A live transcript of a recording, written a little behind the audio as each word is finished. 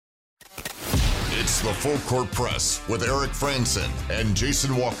It's the Full Court Press with Eric Franson and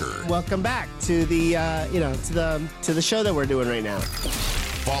Jason Walker. Welcome back to the to the show that we're doing right now.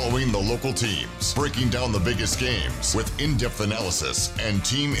 Following the local teams, breaking down the biggest games with in-depth analysis and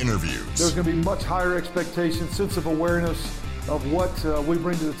team interviews. There's going to be much higher expectations, sense of awareness of what we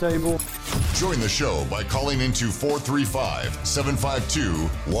bring to the table. Join the show by calling into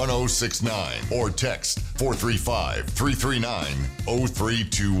 435-752-1069 or text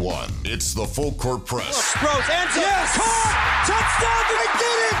 435-339-0321. It's the Full Court Press. Rose, ends up, yes! Caught! Touchdown! They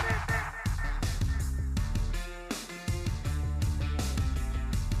did it!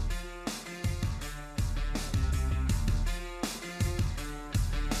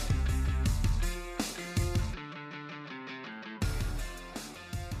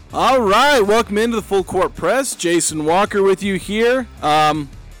 All right, welcome into the Full Court Press. Jason Walker with you here, all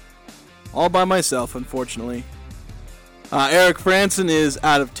by myself, unfortunately. Eric Franson is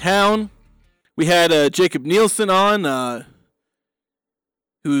out of town. We had Jacob Nielsen on,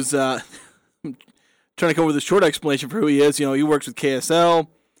 who's trying to come up with a short explanation for who he is. You know, he works with KSL,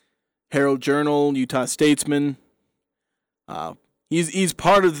 Herald Journal, Utah Statesman. He's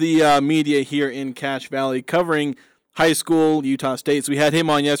part of the media here in Cache Valley, covering high school, Utah State. So we had him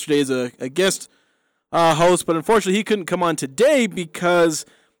on yesterday as a guest host, but unfortunately he couldn't come on today because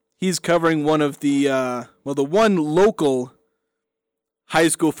he's covering one of the one local high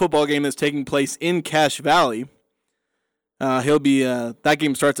school football game that's taking place in Cache Valley. He'll be that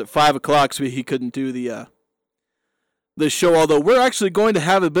game starts at 5:00, so he couldn't do the show. Although we're actually going to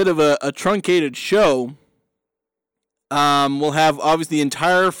have a bit of a truncated show. We'll have obviously the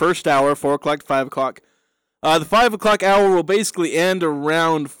entire first hour, 4:00 to 5:00. The 5:00 hour will basically end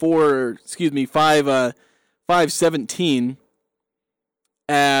around 5:17,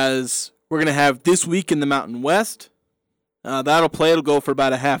 as we're going to have This Week in the Mountain West. That'll play. It'll go for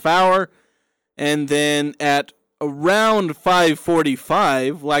about a half hour. And then at around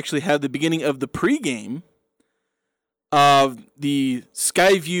 5:45, we'll actually have the beginning of the pregame of the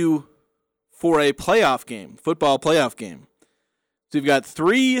Skyview 4A playoff game, football playoff game. So you've got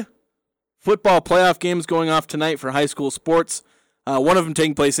 3 football playoff games going off tonight for high school sports. One of them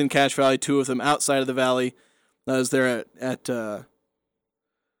taking place in Cache Valley, 2 of them outside of the valley, as they're at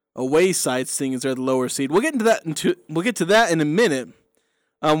away sites, seeing as they're the lower seed. We'll get to that in a minute.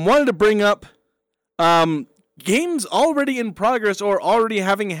 Wanted to bring up games already in progress or already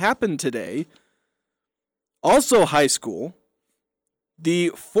having happened today. Also high school.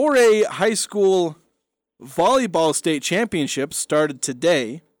 The 4A high school volleyball state championships started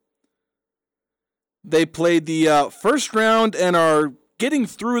today. They played the first round and are getting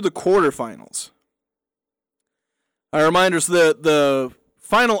through the quarterfinals. A reminder, so the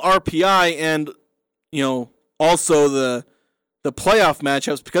final RPI and, also the playoff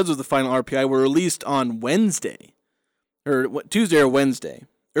matchups, because of the final RPI, were released on Tuesday or Wednesday,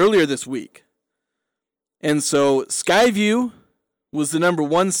 earlier this week. And so Skyview was the number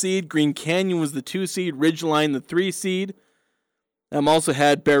 1 seed, Green Canyon was the 2 seed, Ridgeline the 3 seed. Also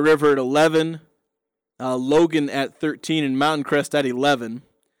had Bear River at 11. Logan at 13, and Mountain Crest at 11.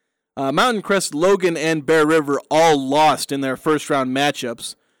 Mountain Crest, Logan, and Bear River all lost in their first-round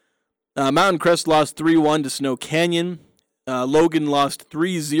matchups. Mountain Crest lost 3-1 to Snow Canyon. Logan lost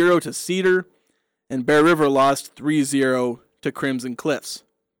 3-0 to Cedar. And Bear River lost 3-0 to Crimson Cliffs.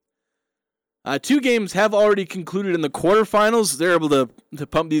 2 games have already concluded in the quarterfinals. They're able to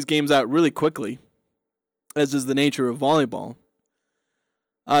pump these games out really quickly, as is the nature of volleyball.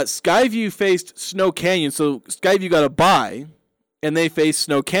 Skyview faced Snow Canyon, so Skyview got a bye, and they faced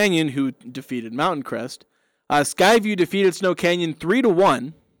Snow Canyon, who defeated Mountain Crest. Skyview defeated Snow Canyon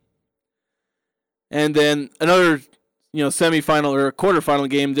 3-1, and then another, semifinal or quarterfinal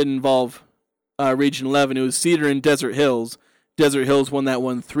game didn't involve Region 11. It was Cedar and Desert Hills. Desert Hills won that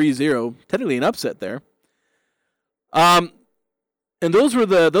one 3-0, technically an upset there. And those were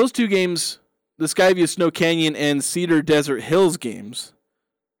those 2 games, the Skyview Snow Canyon and Cedar Desert Hills games.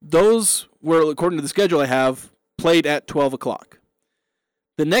 Those were, according to the schedule I have, played at 12 o'clock.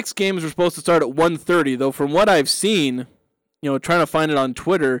 The next games were supposed to start at 1:30, though from what I've seen, trying to find it on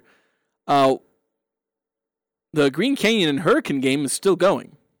Twitter, the Green Canyon and Hurricane game is still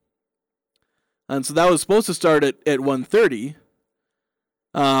going. And so that was supposed to start at 1:30.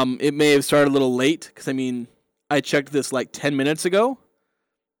 It may have started a little late, because, I checked this like 10 minutes ago,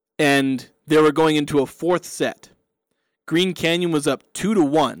 and they were going into a 4th set. Green Canyon was up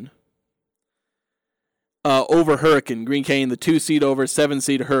 2-1 over Hurricane. Green Canyon, the 2 seed over 7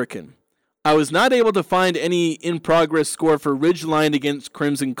 seed Hurricane. I was not able to find any in-progress score for Ridgeline against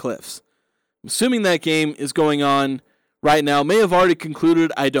Crimson Cliffs. I'm assuming that game is going on right now. May have already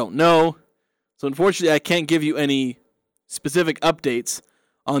concluded. I don't know. So unfortunately, I can't give you any specific updates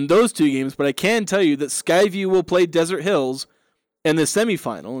on those two games, but I can tell you that Skyview will play Desert Hills in the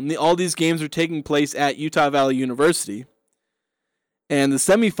semifinal, and all these games are taking place at Utah Valley University. And the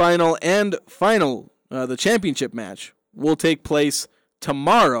semifinal and final, the championship match, will take place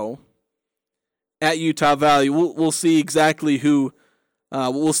tomorrow at Utah Valley. We'll see exactly who.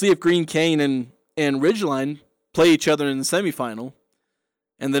 We'll see if Green Canyon and Ridgeline play each other in the semifinal,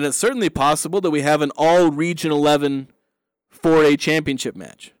 and then it's certainly possible that we have an all Region 11 4A championship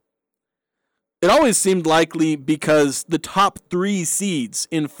match. It always seemed likely because the top 3 seeds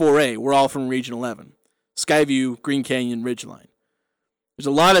in 4A were all from Region 11: Skyview, Green Canyon, Ridgeline. There's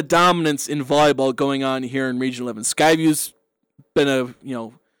a lot of dominance in volleyball going on here in Region 11. Skyview's been a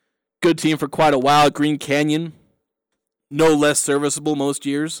good team for quite a while. Green Canyon, no less serviceable most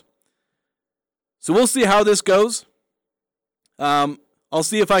years. So we'll see how this goes. I'll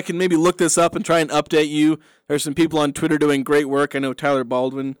see if I can maybe look this up and try and update you. There's some people on Twitter doing great work. I know Tyler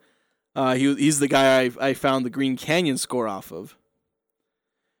Baldwin. He's the guy I found the Green Canyon score off of.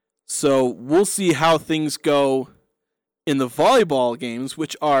 So we'll see how things go in the volleyball games,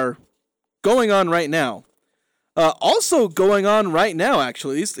 which are going on right now. Also going on right now,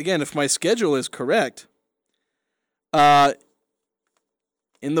 actually, at least, again, if my schedule is correct, in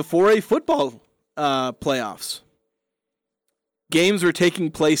the 4A football playoffs. Games are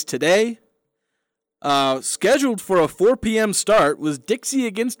taking place today. Scheduled for a 4 p.m. start was Dixie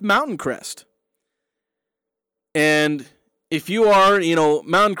against Mountain Crest. And if you are,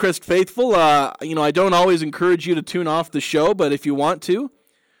 Mountain Crest faithful, I don't always encourage you to tune off the show, but if you want to,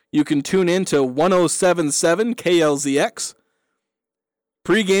 you can tune in to 107.7 KLZX.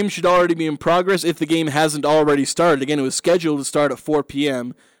 Pre-game should already be in progress if the game hasn't already started. Again, it was scheduled to start at 4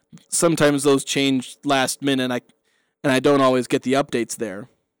 p.m. Sometimes those change last minute, and I don't always get the updates there.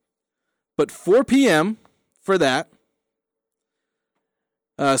 But 4 p.m. for that.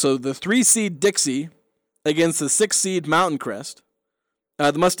 So the 3-seed Dixie against the 6-seed Mountain Crest.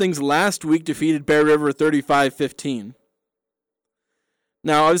 The Mustangs last week defeated Bear River 35-15.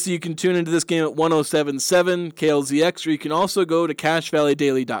 Now, obviously, you can tune into this game at 107.7 KLZX, or you can also go to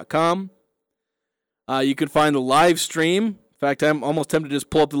CashValleyDaily.com. You can find the live stream. In fact, I'm almost tempted to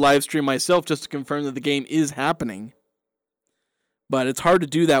just pull up the live stream myself just to confirm that the game is happening. But it's hard to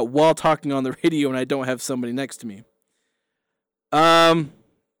do that while talking on the radio and I don't have somebody next to me.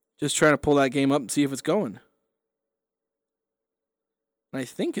 Just trying to pull that game up and see if it's going. I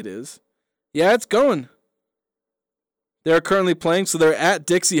think it is. Yeah, it's going. They're currently playing, so they're at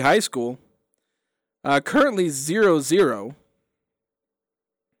Dixie High School. Currently 0-0.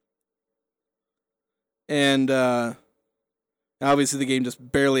 And obviously the game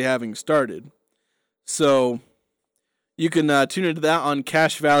just barely having started. So you can tune into that on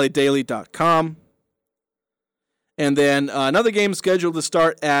CashValleyDaily.com. And then another game scheduled to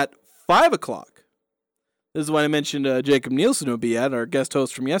start at 5 o'clock. This is when I mentioned Jacob Nielsen would be at, our guest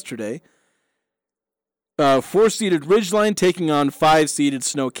host from yesterday. 4-seeded Ridgeline taking on 5-seeded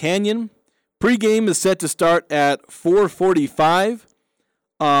Snow Canyon. Pre-game is set to start at 4:45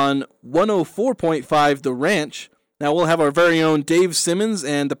 on 104.5 The Ranch. Now we'll have our very own Dave Simmons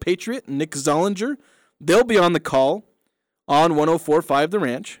and the Patriot, Nick Zollinger. They'll be on the call on 104.5 The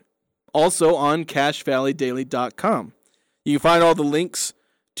Ranch. Also on CashValleyDaily.com. You can find all the links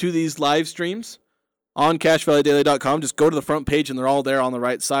to these live streams on CashValleyDaily.com. Just go to the front page and they're all there on the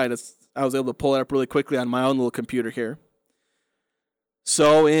right side. I was able to pull it up really quickly on my own little computer here.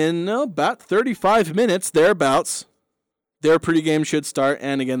 So in about 35 minutes, thereabouts, their pregame should start.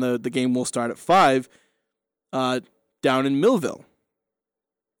 And again, the game will start at 5 down in Millville.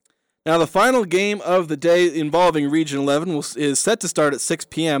 Now, the final game of the day involving Region 11 is set to start at 6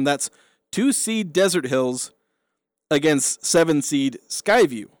 p.m. That's 2-seed Desert Hills against 7-seed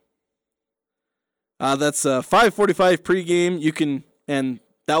Skyview. That's a 5:45 pregame. And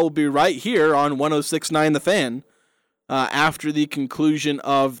that will be right here on 106.9 The Fan after the conclusion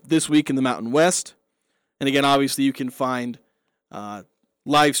of This Week in the Mountain West. And again, obviously, you can find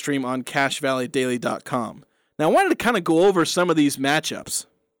live stream on CashValleyDaily.com. Now, I wanted to kind of go over some of these matchups.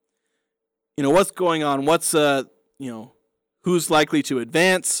 What's going on? What's, who's likely to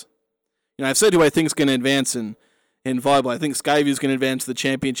advance? I've said who I think is going to advance in volleyball. I think Skyview is going to advance to the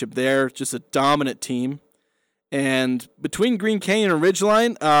championship there. Just a dominant team. And between Green Canyon and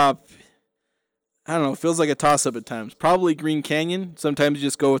Ridgeline, I don't know, it feels like a toss-up at times. Probably Green Canyon. Sometimes you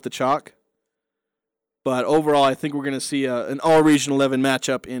just go with the chalk. But overall, I think we're going to see an all-Region 11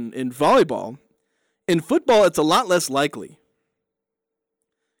 matchup in volleyball. In football, it's a lot less likely.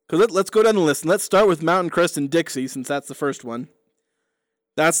 Because let's go down the list, and let's start with Mountain Crest and Dixie, since that's the first one.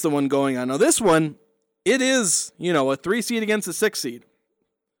 That's the one going on. Now this one, it is, a 3 seed against a 6 seed.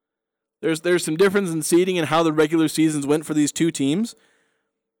 There's some difference in seeding and how the regular seasons went for these two teams.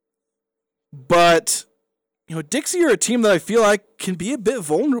 But, Dixie are a team that I feel like can be a bit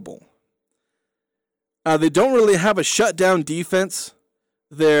vulnerable. They don't really have a shutdown defense.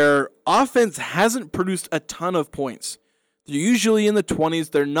 Their offense hasn't produced a ton of points. They're usually in the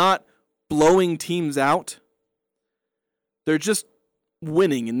 20s. They're not blowing teams out. They're just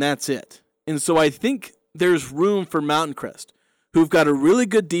winning, and that's it. And so I think there's room for Mountain Crest, who've got a really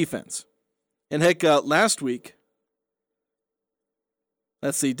good defense. And heck, last week,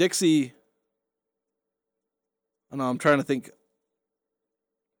 let's see, Dixie. Oh, no, I'm trying to think.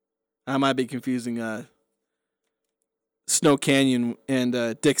 I might be confusing Snow Canyon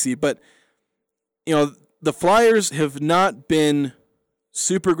and Dixie, but the Flyers have not been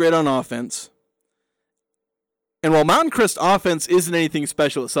super great on offense. And while Mountain Crest offense isn't anything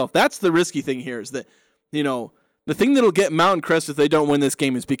special itself, that's the risky thing here is that, the thing that'll get Mountain Crest if they don't win this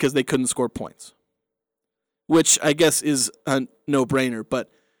game is because they couldn't score points, which I guess is a no-brainer, but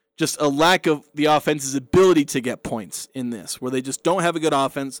just a lack of the offense's ability to get points in this, where they just don't have a good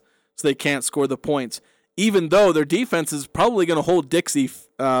offense, so they can't score the points, even though their defense is probably going to hold Dixie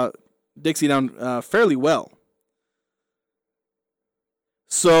down fairly well.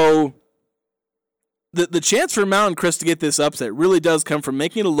 So the chance for Mountain Crest to get this upset really does come from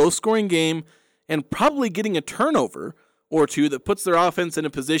making it a low-scoring game and probably getting a turnover or two that puts their offense in a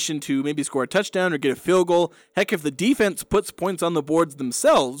position to maybe score a touchdown or get a field goal. Heck, if the defense puts points on the boards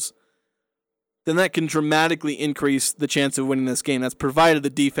themselves, then that can dramatically increase the chance of winning this game. That's provided the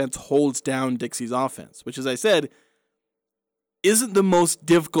defense holds down Dixie's offense, which, as I said, isn't the most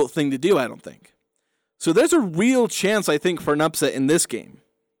difficult thing to do, I don't think. So there's a real chance, I think, for an upset in this game.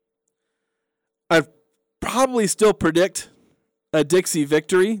 I'd probably still predict a Dixie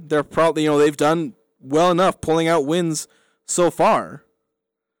victory. They're probably, they've done well enough pulling out wins so far.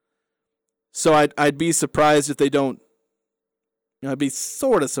 So I'd be surprised if they don't. I'd be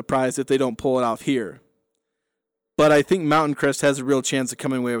sort of surprised if they don't pull it off here. But I think Mountain Crest has a real chance of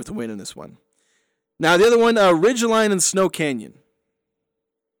coming away with a win in this one. Now the other one, Ridgeline and Snow Canyon.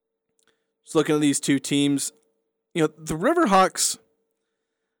 Just looking at these two teams, the Riverhawks,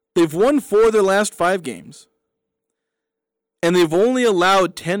 they've won 4 of their last 5 games. And they've only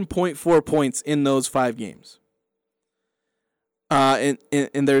allowed 10.4 points in those 5 games. And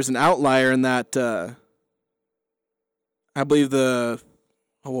there's an outlier in that, I believe the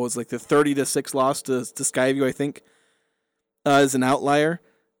 30-6 loss to Skyview, I think, is an outlier.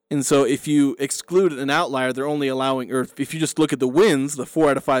 And so if you exclude an outlier, they're only allowing, or if you just look at the wins, the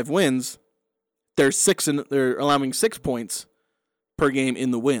 4 out of 5 wins, they're allowing 6 points per game in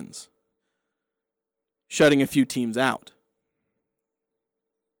the wins, shutting a few teams out.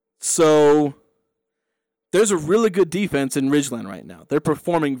 So there's a really good defense in Ridgeland right now. They're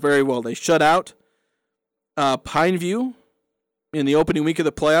performing very well. They shut out Pineview in the opening week of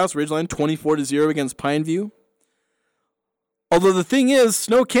the playoffs. Ridgeland 24-0 against Pineview. Although the thing is,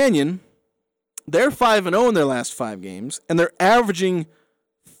 Snow Canyon, they're 5-0 in their last 5 games, and they're averaging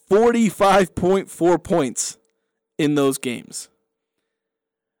 45.4 points in those games.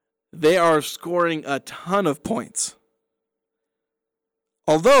 They are scoring a ton of points.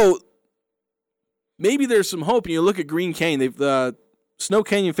 Although, maybe there's some hope. You look at Green Canyon. Snow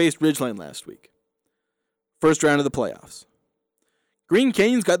Canyon faced Ridgeline last week. First round of the playoffs. Green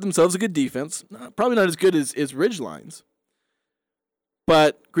Canyon's got themselves a good defense. Probably not as good as Ridgeline's.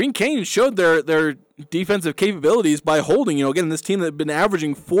 But Green Canyon showed their defensive capabilities by holding, again, this team that had been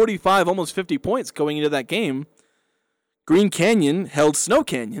averaging 45, almost 50 points going into that game. Green Canyon held Snow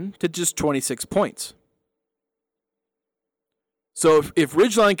Canyon to just 26 points. So if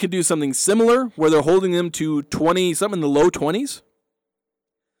Ridgeline can do something similar, where they're holding them to 20, something in the low 20s,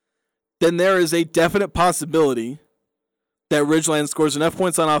 then there is a definite possibility that Ridgeline scores enough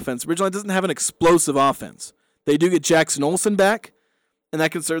points on offense. Ridgeline doesn't have an explosive offense. They do get Jackson Olsen back, and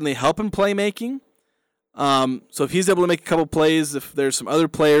that can certainly help in playmaking. So if he's able to make a couple plays, if there's some other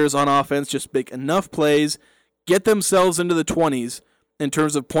players on offense, just make enough plays, get themselves into the 20s in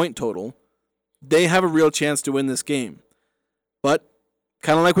terms of point total, they have a real chance to win this game. But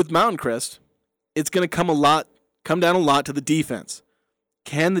kind of like with Mountain Crest, it's going to come down a lot to the defense.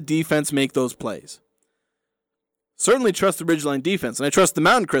 Can the defense make those plays? Certainly trust the Ridgeline defense, and I trust the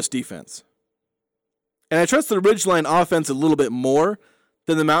Mountain Crest defense. And I trust the Ridgeline offense a little bit more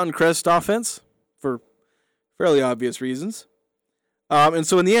than the Mountain Crest offense for fairly obvious reasons. And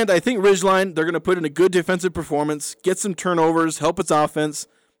so in the end, I think Ridgeline, they're going to put in a good defensive performance, get some turnovers, help its offense.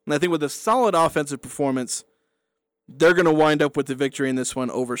 And I think with a solid offensive performance, they're going to wind up with the victory in this one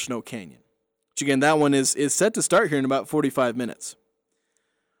over Snow Canyon. Which, again, that one is set to start here in about 45 minutes.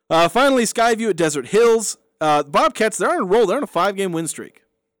 Finally, Skyview at Desert Hills. The Bobcats, they're on a roll. They're on a 5-game win streak.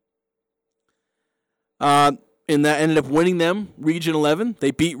 And that ended up winning them Region 11.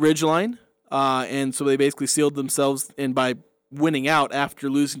 They beat Ridgeline, and so they basically sealed themselves in by winning out after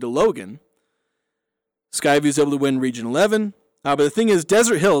losing to Logan. Skyview was able to win Region 11. But the thing is,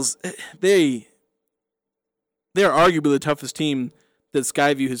 Desert Hills, they are arguably the toughest team that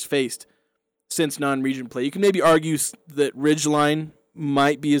Skyview has faced since non-region play. You can maybe argue that Ridgeline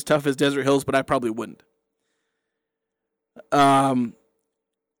might be as tough as Desert Hills, but I probably wouldn't. And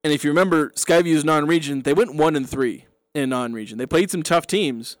if you remember, Skyview's non-region, they went 1-3 in non-region. They played some tough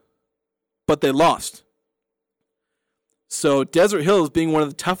teams, but they lost. So Desert Hills being one of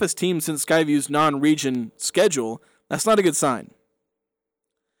the toughest teams since Skyview's non-region schedule, that's not a good sign.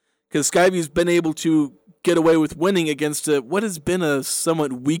 Because Skyview's been able to get away with winning against what has been a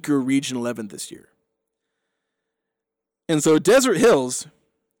somewhat weaker Region 11 this year. And so Desert Hills,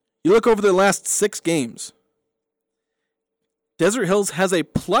 you look over their last 6 games, Desert Hills has a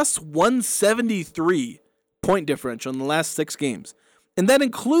plus 173 point differential in the last 6 games. And that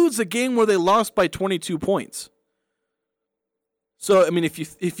includes a game where they lost by 22 points. So, I mean, if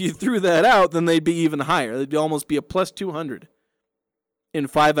you threw that out, then they'd be even higher. They'd almost be a plus 200 in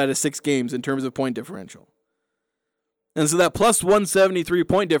 5 out of 6 games in terms of point differential. And so that plus 173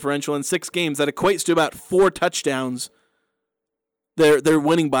 point differential in 6 games, that equates to about 4 touchdowns they're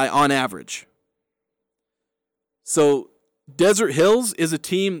winning by on average. So Desert Hills is a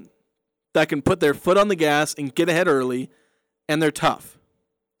team that can put their foot on the gas and get ahead early, and they're tough.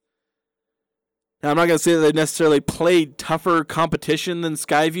 Now, I'm not going to say that they necessarily played tougher competition than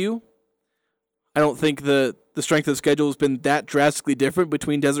Skyview. I don't think the strength of the schedule has been that drastically different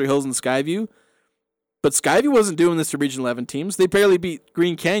between Desert Hills and Skyview. But Skyview wasn't doing this to Region 11 teams. They barely beat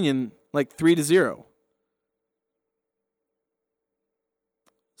Green Canyon like 3-0.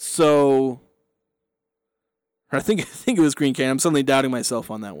 So, I think it was Green Canyon. I'm suddenly doubting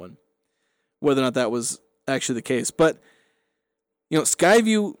myself on that one, whether or not that was actually the case. But,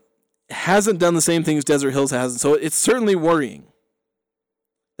 Skyview hasn't done the same things Desert Hills has, so it's certainly worrying.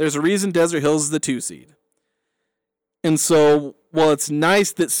 There's a reason Desert Hills is the 2 seed. And so, while it's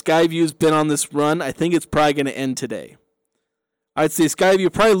nice that Skyview's been on this run, I think it's probably going to end today. I'd say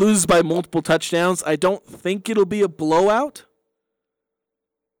Skyview probably loses by multiple touchdowns. I don't think it'll be a blowout,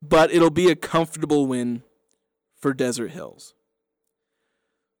 but it'll be a comfortable win for Desert Hills.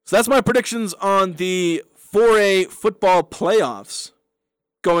 So that's my predictions on the 4A football playoffs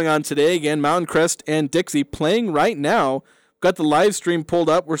going on today. Again, Mountain Crest and Dixie playing right now. Got the live stream pulled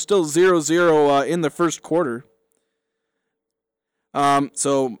up. We're still 0-0 in the first quarter.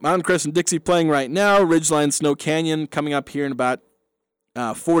 So Mountain Crest and Dixie playing right now. Ridgeline Snow Canyon coming up here in about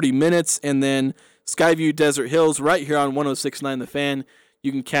 40 minutes. And then Skyview Desert Hills right here on 106.9 The Fan.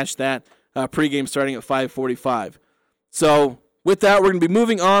 You can catch that pregame starting at 5:45. So with that, we're going to be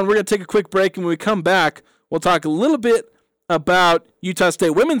moving on. We're going to take a quick break. And when we come back, we'll talk a little bit about Utah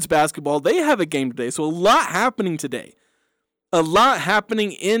State women's basketball. They have a game today. So a lot happening today. A lot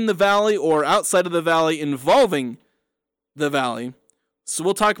happening in the Valley or outside of the Valley involving the Valley. So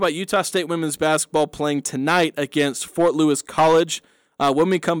we'll talk about Utah State women's basketball playing tonight against Fort Lewis College when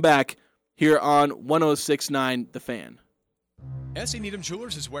we come back here on 106.9 The Fan. S.E. Needham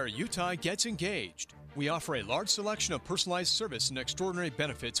Jewelers is where Utah gets engaged. We offer a large selection of personalized service and extraordinary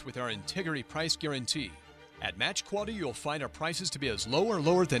benefits with our integrity price guarantee. At Match Quality, you'll find our prices to be as low or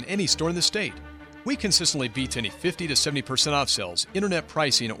lower than any store in the state. We consistently beat any 50 to 70% off sales, internet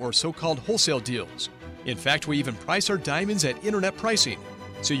pricing, or so-called wholesale deals. In fact, we even price our diamonds at internet pricing,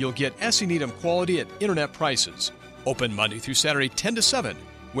 so you'll get S.E. Needham quality at internet prices. Open Monday through Saturday 10 to 7,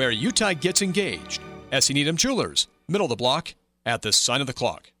 where Utah gets engaged. S.E. Needham Jewelers, middle of the block, at the sign of the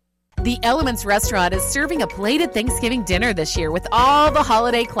clock. The Elements Restaurant is serving a plated Thanksgiving dinner this year with all the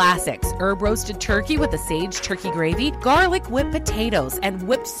holiday classics. Herb roasted turkey with a sage turkey gravy, garlic whipped potatoes and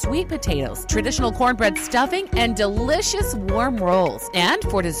whipped sweet potatoes, traditional cornbread stuffing, and delicious warm rolls. And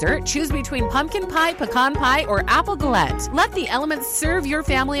for dessert, choose between pumpkin pie, pecan pie, or apple galette. Let the Elements serve your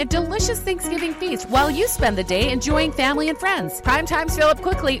family a delicious Thanksgiving feast while you spend the day enjoying family and friends. Prime times fill up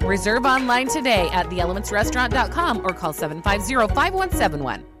quickly. Reserve online today at theelementsrestaurant.com or call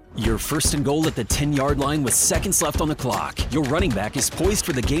 750-5171. You're first and goal at the 10-yard line with seconds left on the clock. Your running back is poised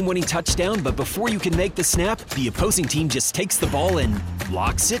for the game-winning touchdown, but before you can make the snap, the opposing team just takes the ball and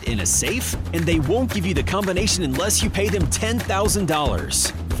locks it in a safe, and they won't give you the combination unless you pay them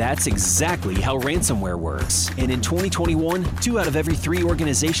 $10,000. That's exactly how ransomware works. And in 2021, 2 out of every 3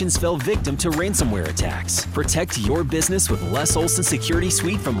 organizations fell victim to ransomware attacks. Protect your business with Les Olson Security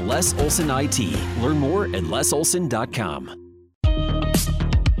Suite from Les Olson IT. Learn more at lesolson.com.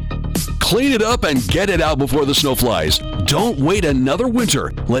 Clean it up and get it out before the snow flies. Don't wait another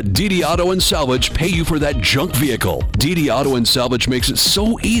winter. Let DD Auto and Salvage pay you for that junk vehicle. DD Auto and Salvage makes it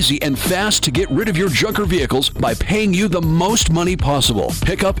so easy and fast to get rid of your junker vehicles by paying you the most money possible.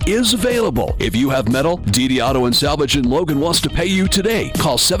 Pickup is available. If you have metal, DD Auto and Salvage in Logan wants to pay you today.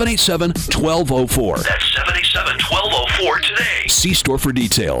 Call 787-1204. That's 787-1204 today. See store for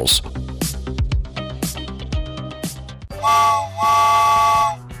details.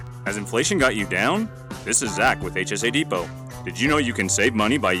 Has inflation got you down? This is Zach with HSA Depot. Did you know you can save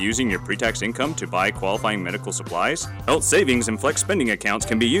money by using your pre-tax income to buy qualifying medical supplies? Health savings and flex spending accounts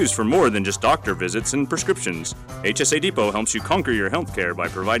can be used for more than just doctor visits and prescriptions. HSA Depot helps you conquer your health care by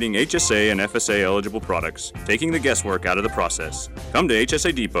providing HSA and FSA eligible products, taking the guesswork out of the process. Come to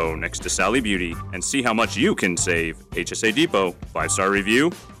HSA Depot next to Sally Beauty and see how much you can save. HSA Depot, 5-star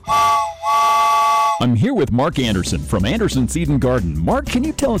review. I'm here with Mark Anderson from Anderson Seed and Garden. Mark, can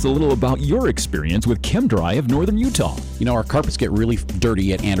you tell us a little about your experience with ChemDry of Northern Utah? You know, our carpets get really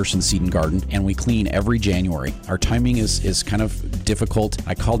dirty at Anderson Seed and Garden, and we clean every January. Our timing is kind of difficult.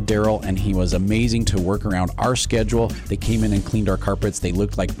 I called Daryl, and he was amazing to work around our schedule. They came in and cleaned our carpets. They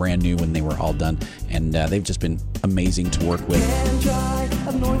looked like brand new when they were all done, and they've just been amazing to work with. ChemDry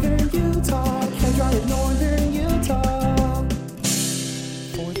of Northern Utah. ChemDry of Northern Utah.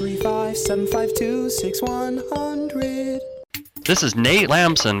 435-752-6100. This is Nate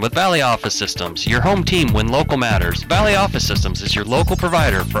Lamson with Valley Office Systems, your home team when local matters. Valley Office Systems is your local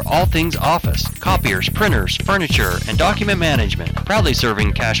provider for all things office, copiers, printers, furniture, and document management. Proudly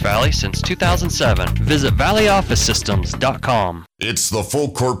serving Cache Valley since 2007. Visit valleyofficesystems.com. It's the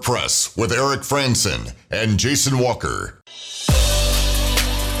Full Court Press with Eric Franson and Jason Walker.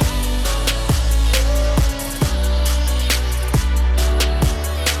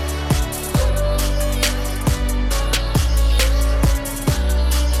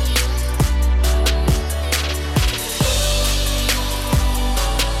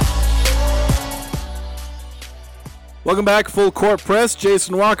 Welcome back, Full Court Press.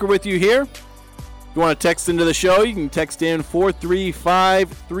 Jason Walker with you here. If you want to text into the show, you can text in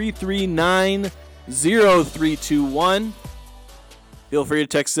 435-339-0321. Feel free to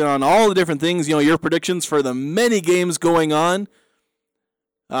text in on all the different things, you know, your predictions for the many games going on.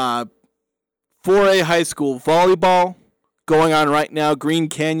 4A high school volleyball going on right now. Green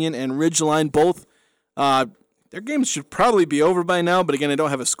Canyon and Ridgeline both. Their games should probably be over by now, but again, I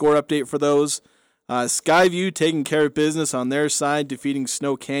don't have a score update for those. Skyview taking care of business on their side, defeating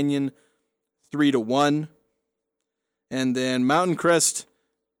Snow Canyon 3-1. And then Mountain Crest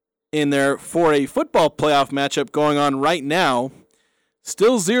in their 4A football playoff matchup going on right now.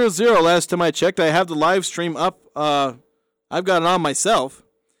 Still 0-0 last time I checked. I have the live stream up. I've got it on myself.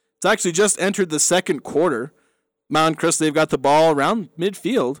 It's actually just entered the second quarter. Mountain Crest, they've got the ball around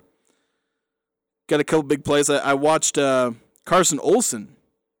midfield. Got a couple big plays. I watched Carson Olson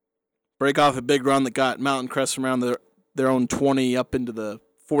break off a big run that got Mountain Crest from around their own 20 up into the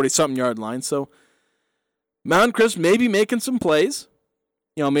 40-something yard line. So Mountain Crest may be making some plays.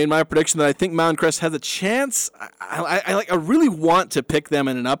 You know, I made my prediction that I think Mountain Crest has a chance. I really want to pick them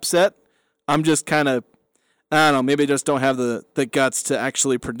in an upset. I'm just kind of, I don't know, maybe I just don't have the guts to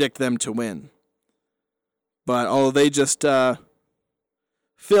actually predict them to win. But although they just failed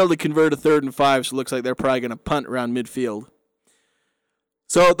to convert a 3rd and 5, so it looks like they're probably going to punt around midfield.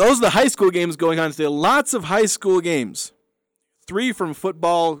 So those are the high school games going on today. Lots of high school games. 3 from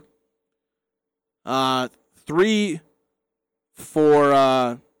football. 3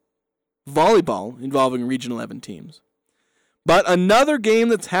 for volleyball involving Region 11 teams. But another game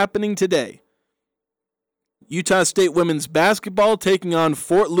that's happening today. Utah State women's basketball taking on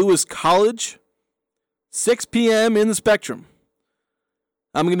Fort Lewis College. 6 p.m. in the Spectrum.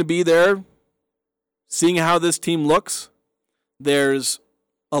 I'm going to be there seeing how this team looks. There's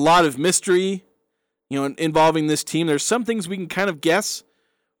a lot of mystery, you know, involving this team. There's some things we can kind of guess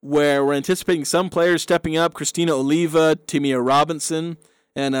where we're anticipating some players stepping up. Christina Oliva, Timia Robinson,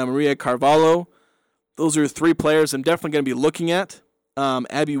 and Maria Carvalho. Those are 3 players I'm definitely going to be looking at.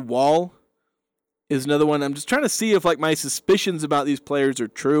 Abby Wall is another one. I'm just trying to see if like my suspicions about these players are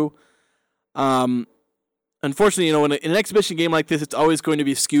true. unfortunately, in an exhibition game like this, it's always going to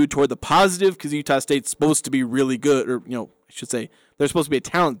be skewed toward the positive because Utah State's supposed to be really good, or, I should say, there's supposed to be a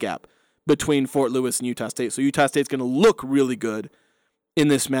talent gap between Fort Lewis and Utah State. So Utah State's going to look really good in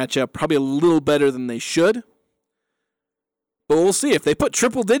this matchup, probably a little better than they should. But we'll see. If they put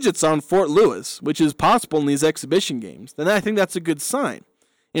triple digits on Fort Lewis, which is possible in these exhibition games, then I think that's a good sign.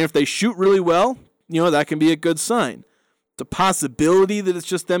 And if they shoot really well, that can be a good sign. It's a possibility that it's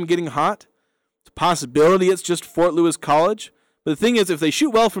just them getting hot. It's a possibility it's just Fort Lewis College. But the thing is, if they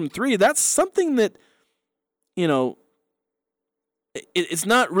shoot well from three, that's something that, it's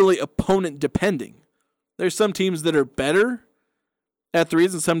not really opponent depending. There's some teams that are better at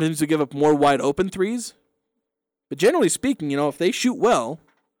threes and some teams who give up more wide open threes. But generally speaking, if they shoot well,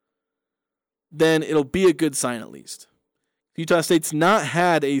 then it'll be a good sign at least. Utah State's not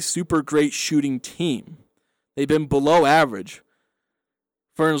had a super great shooting team. They've been below average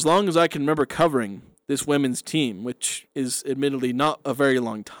for as long as I can remember covering this women's team, which is admittedly not a very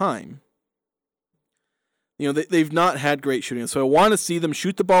long time. They've not had great shooting, so I want to see them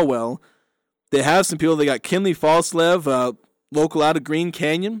shoot the ball well. They have some people. They got Kinley Falslev, local out of Green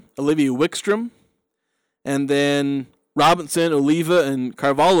Canyon, Olivia Wickstrom, and then Robinson, Oliva, and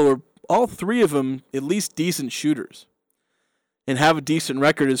Carvalho are all three of them at least decent shooters and have a decent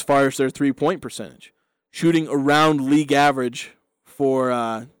record as far as their three-point percentage, shooting around league average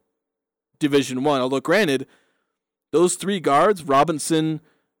for Division I. Although, granted, those three guards, Robinson,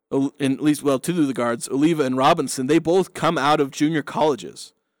 and at least, two of the guards, Oliva and Robinson, they both come out of junior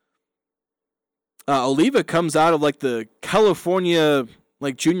colleges. Oliva comes out of the California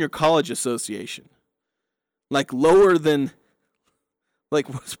Junior College Association, lower than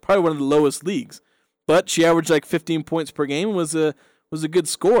was probably one of the lowest leagues, but she averaged 15 points per game and was a good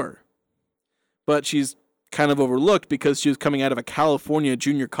scorer. But she's kind of overlooked because she was coming out of a California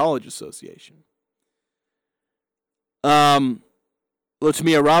Junior College Association.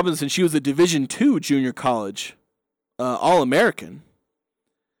 Tamia Robinson, she was a Division II junior college All-American.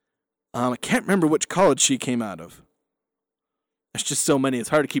 I can't remember which college she came out of. There's just so many. It's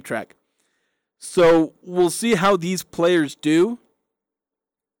hard to keep track. So we'll see how these players do.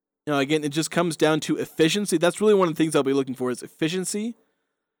 Again, it just comes down to efficiency. That's really one of the things I'll be looking for is efficiency.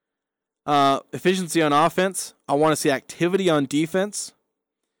 Efficiency on offense. I want to see activity on defense.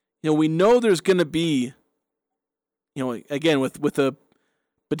 We know there's going to be, again, with a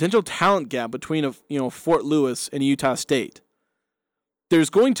potential talent gap between Fort Lewis and Utah State, there's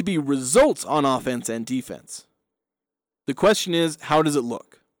going to be results on offense and defense. The question is, how does it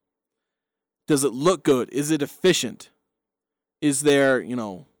look? Does it look good? Is it efficient? Is there,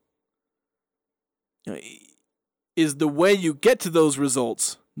 is the way you get to those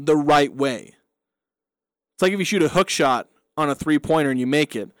results the right way? It's like if you shoot a hook shot on a three-pointer and you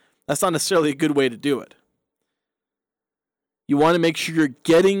make it, that's not necessarily a good way to do it. You want to make sure you're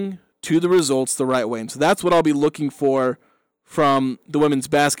getting to the results the right way. And so that's what I'll be looking for from the women's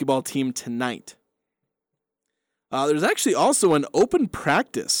basketball team tonight. There's actually also an open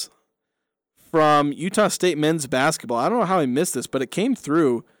practice from Utah State men's basketball. I don't know how I missed this, but it came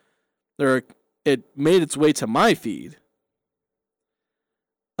through, or it made its way to my feed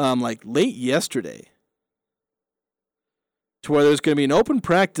late yesterday, to where there's going to be an open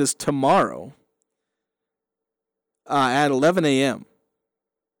practice tomorrow at 11 a.m.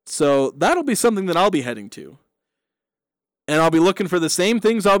 So that'll be something that I'll be heading to. And I'll be looking for the same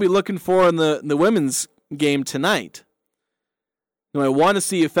things I'll be looking for in the women's game tonight. I want to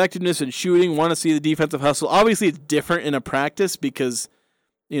see effectiveness in shooting, want to see the defensive hustle. Obviously, it's different in a practice because,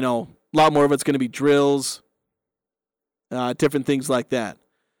 a lot more of it's going to be drills, different things like that.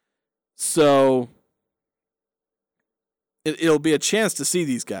 So it'll be a chance to see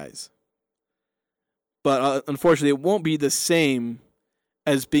these guys. But unfortunately, it won't be the same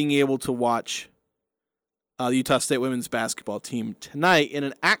as being able to watch the Utah State women's basketball team tonight in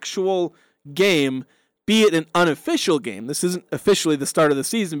an actual game, be it an unofficial game. This isn't officially the start of the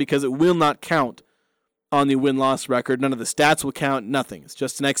season because it will not count on the win-loss record. None of the stats will count, nothing. It's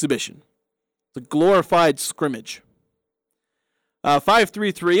just an exhibition. It's a glorified scrimmage.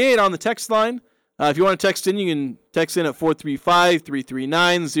 5338 on the text line. If you want to text in, you can text in at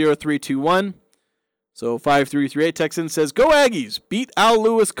 435-339-0321. So 5338 text in says, "Go Aggies, beat Al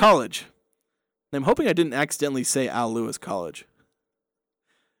Lewis College." And I'm hoping I didn't accidentally say Al Lewis College.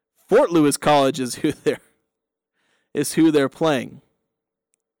 Fort Lewis College is who they're playing.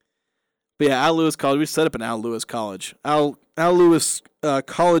 But yeah, Al Lewis College. We set up an Al Lewis College. Al Lewis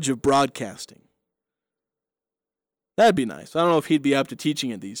College of Broadcasting. That'd be nice. I don't know if he'd be up to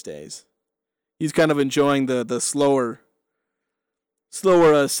teaching it these days. He's kind of enjoying the slower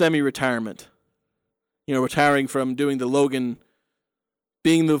semi-retirement retiring from doing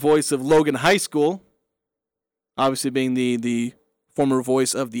being the voice of Logan High School, obviously being the former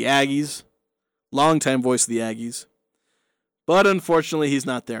voice of the Aggies, longtime voice of the Aggies. But unfortunately, he's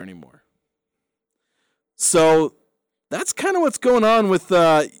not there anymore. So that's kind of what's going on with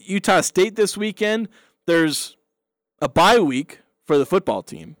Utah State this weekend. There's a bye week for the football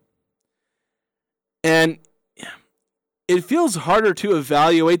team. And it feels harder to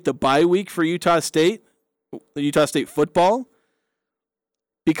evaluate the bye week for Utah State football,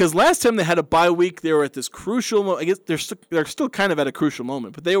 because last time they had a bye week, they were at this crucial moment. I guess they're still kind of at a crucial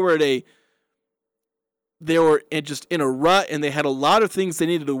moment, but they were just in a rut, and they had a lot of things they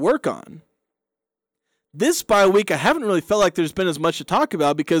needed to work on. This bye week, I haven't really felt like there's been as much to talk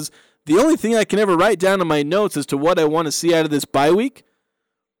about, because the only thing I can ever write down in my notes as to what I want to see out of this bye week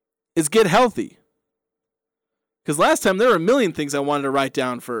is get healthy. Because last time there were a million things I wanted to write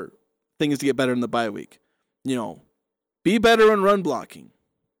down for things to get better in the bye week. Be better in run blocking.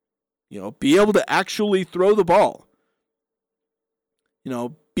 Be able to actually throw the ball.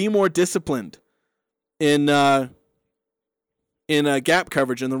 Be more disciplined in gap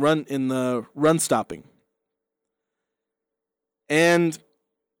coverage in the run stopping. And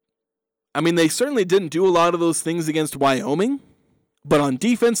they certainly didn't do a lot of those things against Wyoming, but on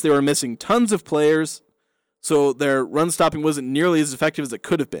defense they were missing tons of players, so their run stopping wasn't nearly as effective as it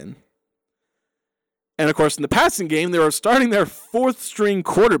could have been. And of course, in the passing game, they were starting their fourth string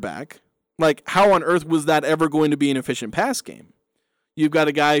quarterback. Like, how on earth was that ever going to be an efficient pass game? You've got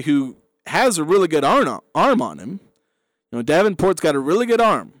a guy who has a really good arm on him. Davenport's got a really good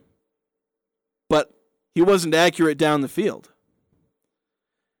arm, but he wasn't accurate down the field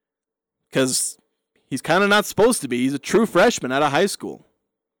because he's kind of not supposed to be. He's a true freshman out of high school.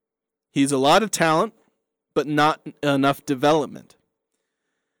 He's a lot of talent, but not enough development.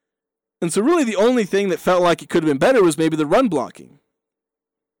 And so really the only thing that felt like it could have been better was maybe the run blocking.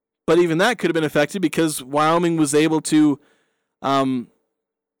 But even that could have been affected because Wyoming was able to,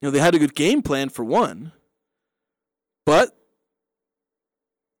 they had a good game plan for one, but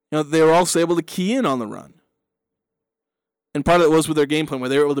they were also able to key in on the run. And part of it was with their game plan where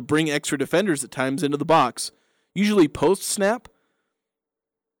they were able to bring extra defenders at times into the box, usually post-snap,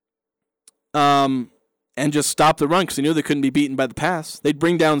 and just stop the run because they knew they couldn't be beaten by the pass. They'd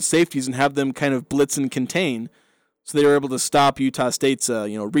bring down safeties and have them kind of blitz and contain, so they were able to stop Utah State's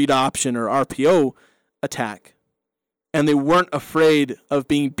read option or RPO attack. And they weren't afraid of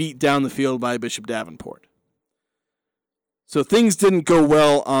being beat down the field by Bishop Davenport. So things didn't go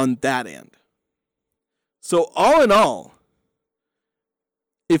well on that end. So all in all,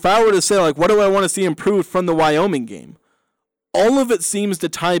 if I were to say, what do I want to see improved from the Wyoming game? All of it seems to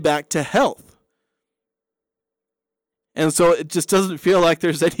tie back to health. And so it just doesn't feel like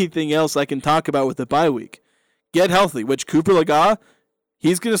there's anything else I can talk about with the bye week. Get healthy, which Cooper Laga,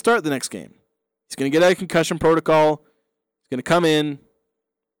 he's going to start the next game. He's going to get out of concussion protocol. He's going to come in.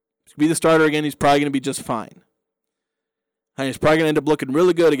 He's going to be the starter again. He's probably going to be just fine. And he's probably going to end up looking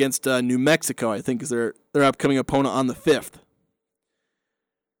really good against New Mexico, I think, is their upcoming opponent on the 5th.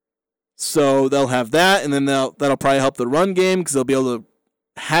 So they'll have that, and then that'll probably help the run game because they'll be able to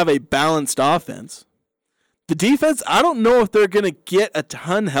have a balanced offense. The defense, I don't know if they're going to get a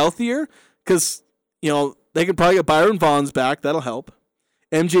ton healthier because, they can probably get Byron Vaughn's back. That'll help.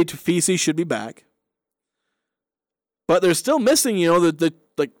 MJ Tafisi should be back. But they're still missing, the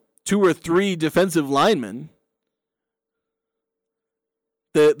 2 or 3 defensive linemen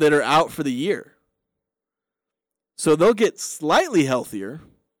that are out for the year. So they'll get slightly healthier,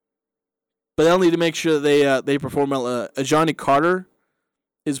 but they'll need to make sure that they perform well. Johnny Carter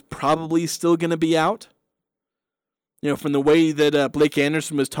is probably still going to be out. From the way that Blake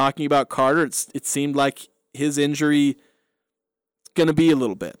Anderson was talking about Carter, it seemed like his injury is going to be a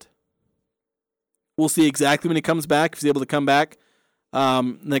little bit. We'll see exactly when he comes back, if he's able to come back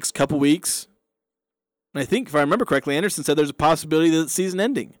next couple weeks. And I think, if I remember correctly, Anderson said there's a possibility that it's season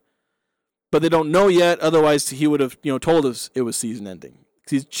ending. But they don't know yet, otherwise he would have told us it was season ending.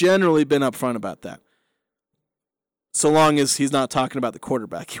 He's generally been upfront about that. So long as he's not talking about the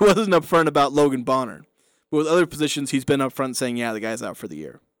quarterback. He wasn't upfront about Logan Bonner. But with other positions, he's been upfront saying, yeah, the guy's out for the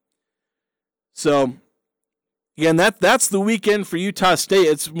year. So, again, that's the weekend for Utah State.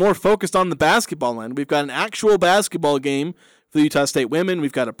 It's more focused on the basketball end. We've got an actual basketball game for the Utah State women.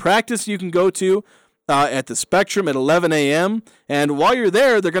 We've got a practice you can go to at the Spectrum at 11 a.m. And while you're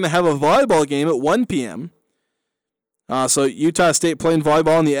there, they're going to have a volleyball game at 1 p.m. So Utah State playing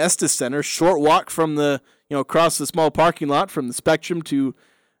volleyball in the Estes Center. Short walk from across the small parking lot from the Spectrum to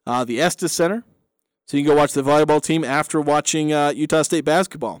the Estes Center. So you can go watch the volleyball team after watching Utah State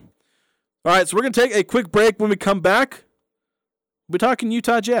basketball. All right, so we're going to take a quick break. When we come back, we'll be talking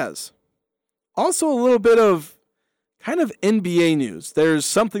Utah Jazz. Also a little bit of kind of NBA news. There's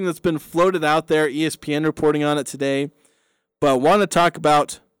something that's been floated out there, ESPN reporting on it today, but I want to talk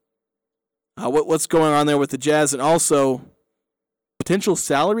about what's going on there with the Jazz and also potential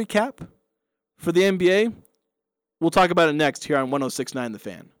salary cap for the NBA. We'll talk about it next here on 106.9 The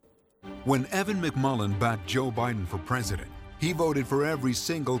Fan. When Evan McMullin backed Joe Biden for president, he voted for every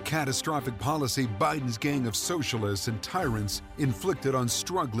single catastrophic policy Biden's gang of socialists and tyrants inflicted on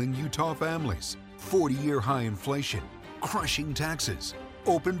struggling Utah families. 40-year high inflation, crushing taxes,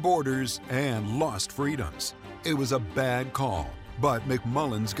 open borders, and lost freedoms. It was a bad call, but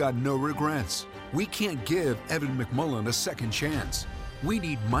McMullin's got no regrets. We can't give Evan McMullin a second chance. We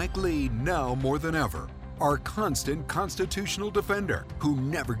need Mike Lee now more than ever, our constant constitutional defender who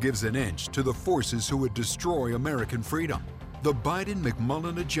never gives an inch to the forces who would destroy American freedom. The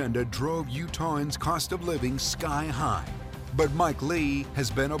Biden-McMullin agenda drove Utahns' cost of living sky high. But Mike Lee has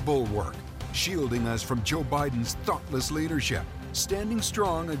been a bulwark, shielding us from Joe Biden's thoughtless leadership, standing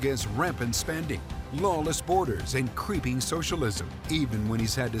strong against rampant spending, lawless borders, and creeping socialism, even when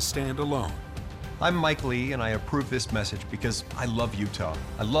he's had to stand alone. I'm Mike Lee, and I approve this message because I love Utah.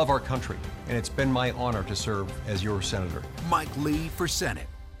 I love our country, and it's been my honor to serve as your senator. Mike Lee for Senate.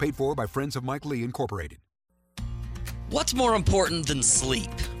 Paid for by Friends of Mike Lee, Incorporated. What's more important than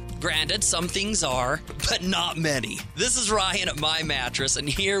sleep? Granted, some things are, but not many. This is Ryan at My Mattress, and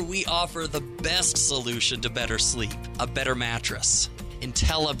here we offer the best solution to better sleep, a better mattress.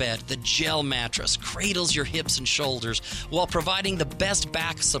 IntelliBed, the gel mattress, cradles your hips and shoulders while providing the best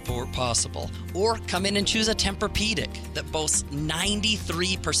back support possible. Or come in and choose a Tempur-Pedic that boasts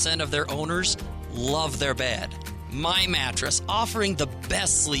 93% of their owners love their bed. My Mattress, offering the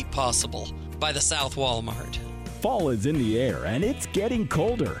best sleep possible by the South Walmart. Fall is in the air and it's getting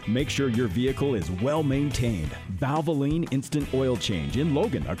colder. Make sure your vehicle is well maintained. Valvoline Instant Oil Change in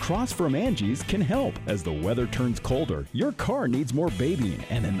Logan across from Angie's can help. As the weather turns colder, your car needs more babying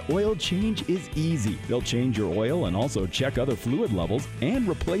and an oil change is easy. They'll change your oil and also check other fluid levels and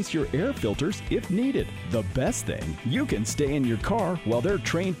replace your air filters if needed. The best thing, you can stay in your car while their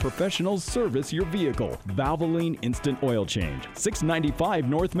trained professionals service your vehicle. Valvoline Instant Oil Change, 695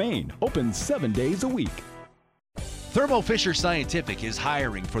 North Main, open 7 days a week. Thermo Fisher Scientific is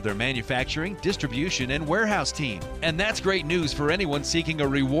hiring for their manufacturing, distribution, and warehouse team. And that's great news for anyone seeking a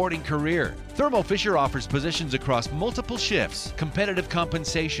rewarding career. Thermo Fisher offers positions across multiple shifts, competitive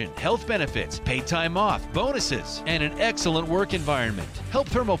compensation, health benefits, paid time off, bonuses, and an excellent work environment. Help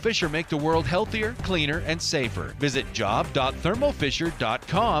Thermo Fisher make the world healthier, cleaner, and safer. Visit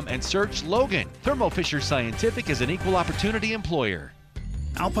job.thermofisher.com and search Logan. Thermo Fisher Scientific is an equal opportunity employer.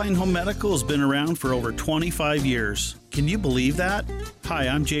 Alpine Home Medical has been around for over 25 years. Can you believe that? Hi,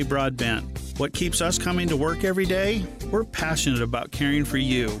 I'm Jay Broadbent. What keeps us coming to work every day? We're passionate about caring for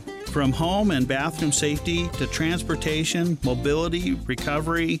you. From home and bathroom safety to transportation, mobility,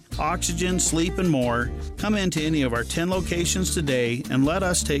 recovery, oxygen, sleep, and more, come into any of our 10 locations today and let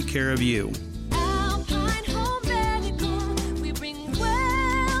us take care of you. Alpine Home Medical, we bring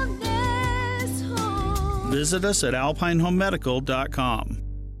wellness home. Visit us at alpinehomemedical.com.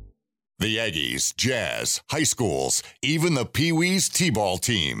 The Aggies, Jazz, high schools, even the Pee Wee's T-ball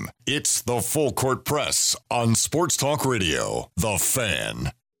team. It's the Full Court Press on Sports Talk Radio, The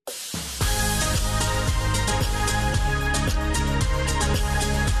Fan.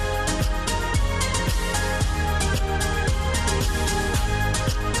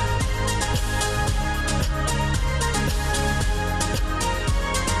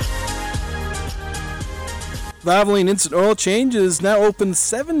 Valvoline Instant Oil Change is now open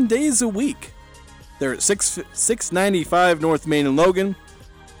 7 days a week. They're at 695 North Main in Logan.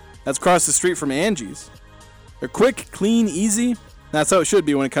 That's across the street from Angie's. They're quick, clean, easy. That's how it should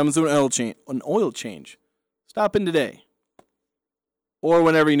be when it comes to an oil change. Stop in today. Or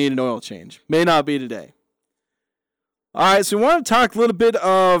whenever you need an oil change. May not be today. All right, so we want to talk a little bit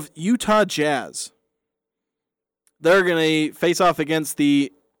of Utah Jazz. They're going to face off against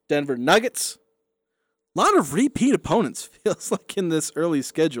the Denver Nuggets. A lot of repeat opponents, feels like, in this early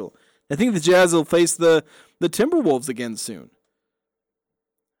schedule. I think the Jazz will face the Timberwolves again soon.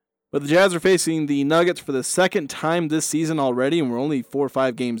 But the Jazz are facing the Nuggets for the second time this season already, and we're only 4 or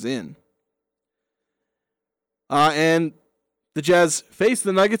 5 games in. And the Jazz faced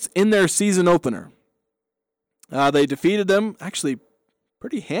the Nuggets in their season opener. They defeated them, actually,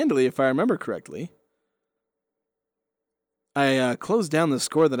 pretty handily, if I remember correctly. I closed down the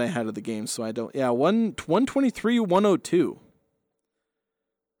score that I had of the game, so I don't... Yeah, 123-102.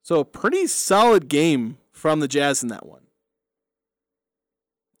 So a pretty solid game from the Jazz in that one.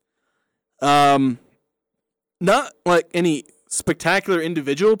 Not like any spectacular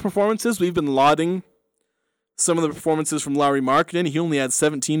individual performances. We've been lauding some of the performances from Lauri Markkanen. He only had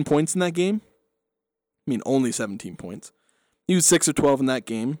 17 points in that game. I mean, only 17 points. He was 6 of 12 in that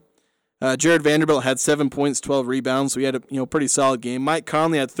game. Jared Vanderbilt had 7 points, 12 rebounds, so he had a pretty solid game. Mike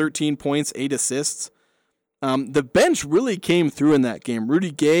Conley had 13 points, 8 assists. The bench really came through in that game.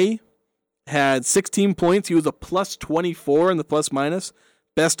 Rudy Gay had 16 points. He was a plus 24 in the plus minus,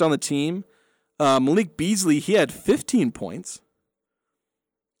 best on the team. Malik Beasley, he had 15 points,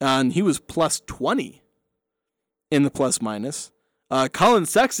 and he was plus 20 in the plus minus. Colin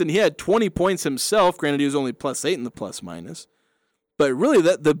Sexton, he had 20 points himself. Granted, he was only plus 8 in the plus minus. But really,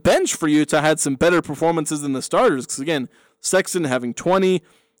 the bench for Utah had some better performances than the starters. Because, again, Sexton having 20,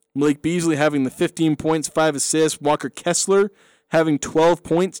 Malik Beasley having the 15 points, 5 assists, Walker Kessler having 12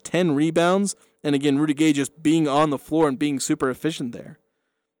 points, 10 rebounds, and, again, Rudy Gay just being on the floor and being super efficient there.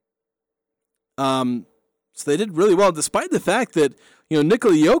 So they did really well, despite the fact that,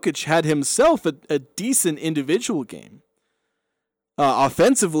 Nikola Jokic had himself a decent individual game.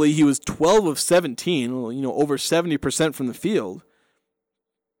 Offensively, he was 12 of 17, over 70% from the field.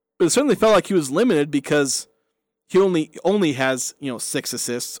 But it certainly felt like he was limited because he only has 6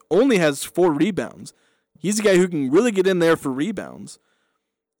 assists, only has 4 rebounds. He's a guy who can really get in there for rebounds.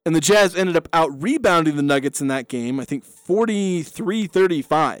 And the Jazz ended up out-rebounding the Nuggets in that game, I think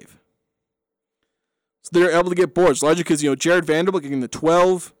 43-35. So they were able to get boards, largely because Jared Vanderbilt getting the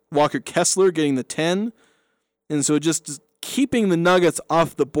 12, Walker Kessler getting the 10, and so just keeping the Nuggets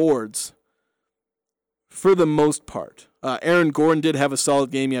off the boards for the most part. Aaron Gordon did have a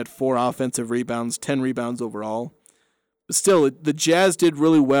solid game. He had 4 offensive rebounds, 10 rebounds overall. But still, the Jazz did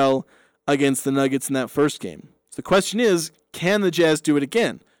really well against the Nuggets in that first game. So the question is, can the Jazz do it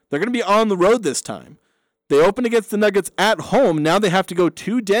again? They're going to be on the road this time. They opened against the Nuggets at home. Now they have to go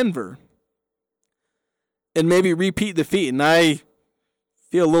to Denver and maybe repeat the feat. And I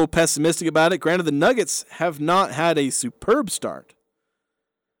feel a little pessimistic about it. Granted, the Nuggets have not had a superb start.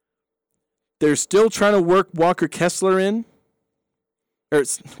 They're still trying to work Walker Kessler in.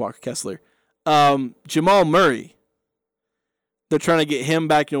 Jamal Murray. They're trying to get him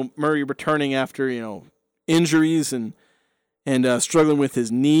back. Murray returning after, injuries and struggling with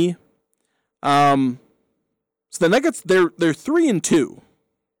his knee. So the Nuggets, they're 3-2.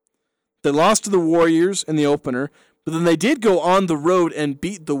 They lost to the Warriors in the opener, but then they did go on the road and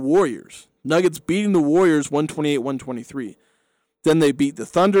beat the Warriors. Nuggets beating the Warriors 128-123. Then they beat the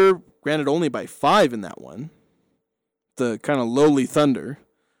Thunder, granted only by 5 in that one. The kind of lowly Thunder.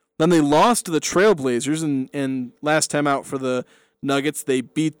 Then they lost to the Trailblazers, and last time out for the Nuggets, they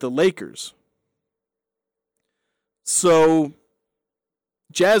beat the Lakers. So,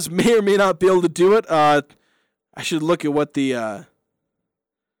 Jazz may or may not be able to do it. I should look at what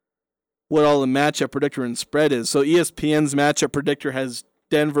what all the matchup predictor and spread is. So ESPN's matchup predictor has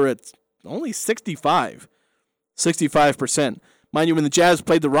Denver at only 65%. Mind you, when the Jazz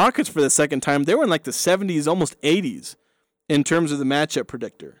played the Rockets for the second time, they were in like the 70s, almost 80s in terms of the matchup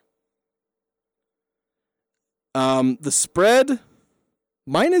predictor. The spread,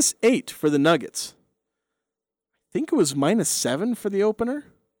 -8 for the Nuggets. I think it was -7 for the opener.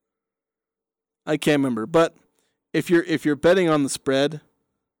 I can't remember, but if you're betting on the spread,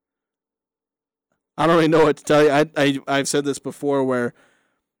 I don't really know what to tell you. I've said this before where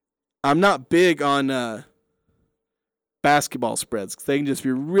I'm not big on basketball spreads because they can just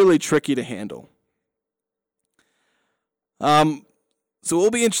be really tricky to handle. So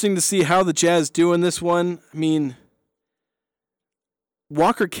it'll be interesting to see how the Jazz do in this one. I mean,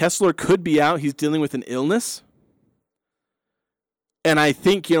 Walker Kessler could be out. He's dealing with an illness. And I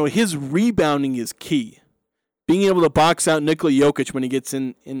think, his rebounding is key. Being able to box out Nikola Jokic when he gets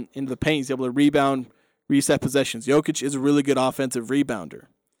into the paint, he's able to rebound, reset possessions. Jokic is a really good offensive rebounder.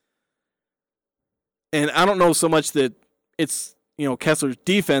 And I don't know so much that it's, Kessler's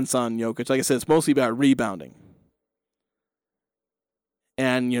defense on Jokic. Like I said, it's mostly about rebounding.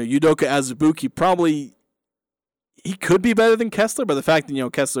 And, Udoka Azubuike probably, he could be better than Kessler, but the fact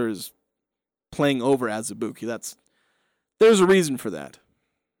that, Kessler is playing over Azubuike, there's a reason for that.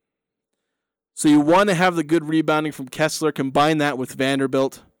 So you want to have the good rebounding from Kessler, combine that with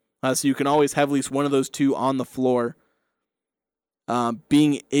Vanderbilt, so you can always have at least one of those two on the floor,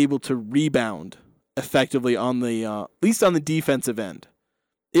 being able to rebound effectively on the at least on the defensive end,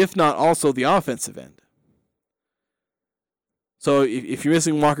 if not also the offensive end. So if you're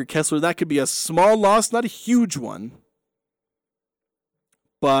missing Walker Kessler, that could be a small loss, not a huge one,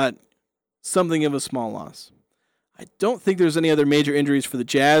 but something of a small loss. I don't think there's any other major injuries for the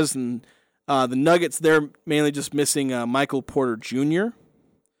Jazz, and the Nuggets, they're mainly just missing Michael Porter Jr.,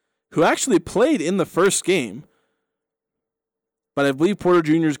 who actually played in the first game. But I believe Porter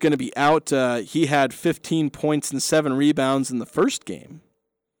Jr. is going to be out. He had 15 points and 7 rebounds in the first game.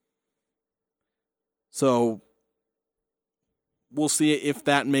 So we'll see if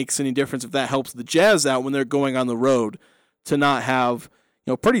that makes any difference, if that helps the Jazz out when they're going on the road to not have,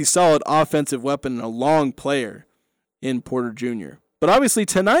 pretty solid offensive weapon and a long player in Porter Jr. But obviously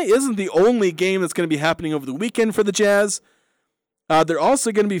tonight isn't the only game that's going to be happening over the weekend for the Jazz. They're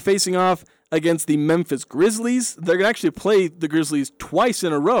also going to be facing off against the Memphis Grizzlies. They're going to actually play the Grizzlies twice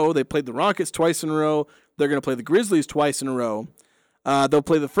in a row. They played the Rockets twice in a row. They're going to play the Grizzlies twice in a row. They'll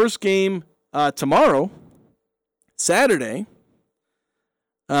play the first game tomorrow, Saturday.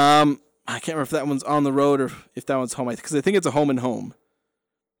 I can't remember if that one's on the road or if that one's home, because I think it's a home and home,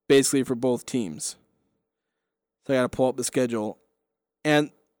 basically, for both teams. So I got to pull up the schedule.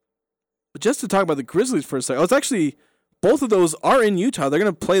 And just to talk about the Grizzlies for a second, it's actually, both of those are in Utah. They're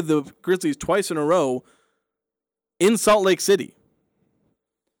going to play the Grizzlies twice in a row in Salt Lake City.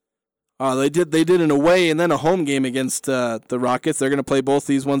 They did an away and then a home game against the Rockets. They're going to play both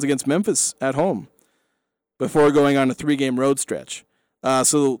these ones against Memphis at home before going on a 3-game road stretch.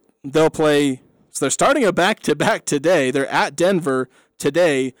 So they'll play. So they're starting a back-to-back today. They're at Denver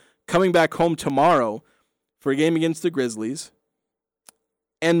today, coming back home tomorrow for a game against the Grizzlies.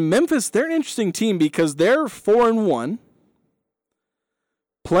 And Memphis, they're an interesting team because they're 4-1,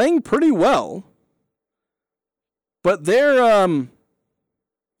 playing pretty well, but their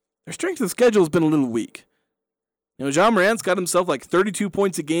strength of schedule has been a little weak. John Morant's got himself like 32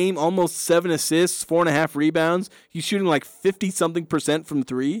 points a game, almost 7 assists, 4.5 rebounds. He's shooting like 50-something% from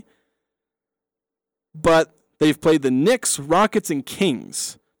 3. But they've played the Knicks, Rockets, and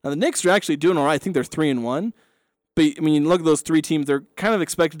Kings. Now, the Knicks are actually doing all right. I think they're 3-1. But, I mean, look at those 3 teams. They're kind of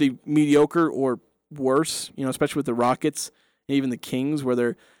expected to be mediocre or worse, especially with the Rockets and even the Kings, where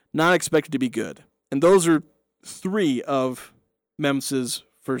they're not expected to be good. And those are 3 of Memphis's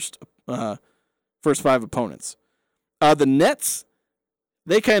first 5 opponents. The Nets,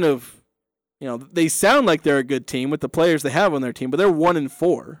 they kind of, they sound like they're a good team with the players they have on their team, but they're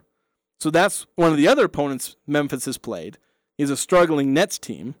 1-4. So that's one of the other opponents Memphis has played. Is a struggling Nets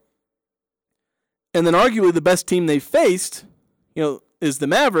team. And then arguably the best team they faced, is the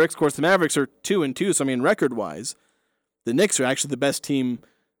Mavericks. Of course, the Mavericks are 2-2, so I mean record-wise, the Knicks are actually the best team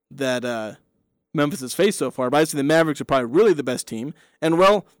that Memphis has faced so far. But obviously the Mavericks are probably really the best team. And,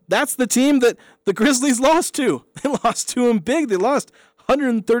 well, that's the team that the Grizzlies lost to. They lost to them big. They lost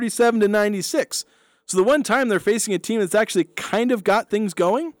 137-96. So the one time they're facing a team that's actually kind of got things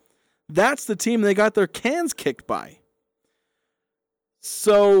going, that's the team they got their cans kicked by.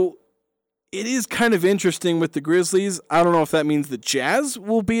 So it is kind of interesting with the Grizzlies. I don't know if that means the Jazz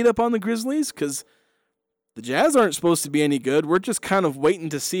will beat up on the Grizzlies, because the Jazz aren't supposed to be any good. We're just kind of waiting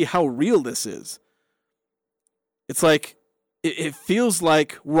to see how real this is. It's like, it feels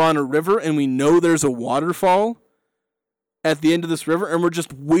like we're on a river and we know there's a waterfall at the end of this river, and we're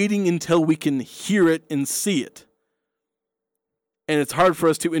just waiting until we can hear it and see it. And it's hard for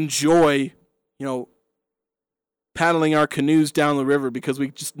us to enjoy, paddling our canoes down the river because we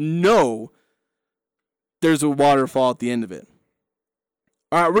just know there's a waterfall at the end of it.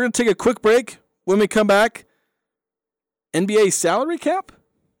 All right, we're going to take a quick break. When we come back, NBA salary cap?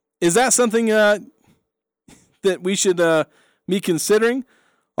 Is that something that we should be considering?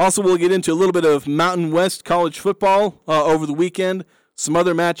 Also, we'll get into a little bit of Mountain West college football over the weekend. Some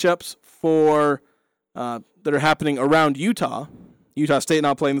other matchups that are happening around Utah. Utah State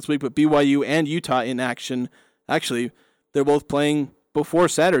not playing this week, but BYU and Utah in action. Actually, they're both playing before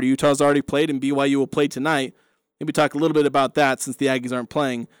Saturday. Utah's already played, and BYU will play tonight. Maybe talk a little bit about that since the Aggies aren't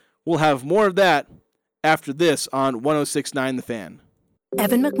playing. We'll have more of that after this on 106.9 The Fan.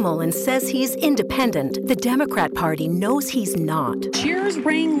 Evan McMullin says he's independent. The Democrat Party knows he's not. Cheers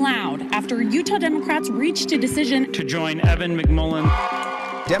rang loud after Utah Democrats reached a decision to join Evan McMullin.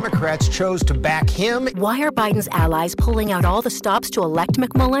 Democrats chose to back him. Why are Biden's allies pulling out all the stops to elect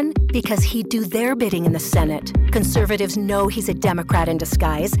McMullin? Because he'd do their bidding in the Senate. Conservatives know he's a Democrat in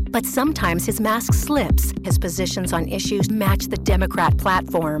disguise, but sometimes his mask slips. His positions on issues match the Democrat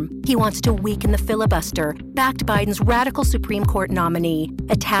platform. He wants to weaken the filibuster, backed Biden's radical Supreme Court nominee,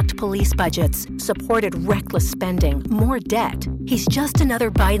 attacked police budgets, supported reckless spending, more debt. He's just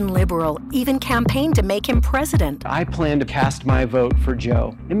another Biden liberal, even campaigned to make him president. I plan to cast my vote for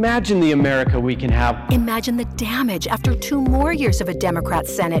Joe. Imagine the America we can have. Imagine the damage after 2 more years of a Democrat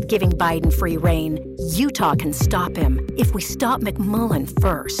Senate giving Biden free rein. Utah can stop him if we stop McMullin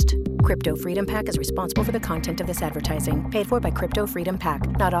first. Crypto Freedom PAC is responsible for the content of this advertising. Paid for by Crypto Freedom PAC.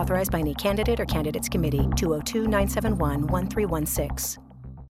 Not authorized by any candidate or candidates committee. 202-971-1316.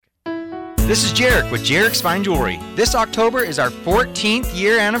 This is Jarek with Jarek's Fine Jewelry. This October is our 14th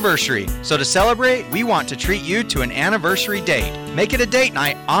year anniversary. So to celebrate, we want to treat you to an anniversary date. Make it a date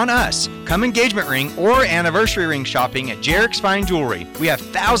night on us. Come engagement ring or anniversary ring shopping at Jarek's Fine Jewelry. We have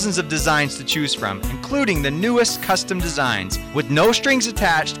thousands of designs to choose from, including the newest custom designs. With no strings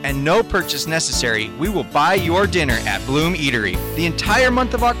attached and no purchase necessary, we will buy your dinner at Bloom Eatery. The entire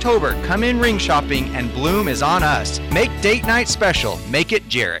month of October, come in ring shopping and Bloom is on us. Make date night special. Make it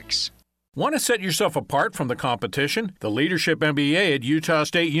Jarek's. Want to set yourself apart from the competition? The Leadership MBA at Utah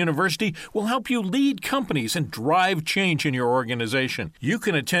State University will help you lead companies and drive change in your organization. You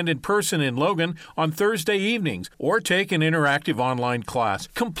can attend in person in Logan on Thursday evenings or take an interactive online class.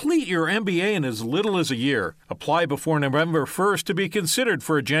 Complete your MBA in as little as a year. Apply before November 1st to be considered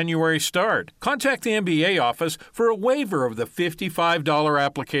for a January start. Contact the MBA office for a waiver of the $55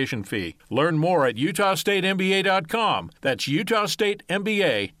 application fee. Learn more at utahstatemba.com. That's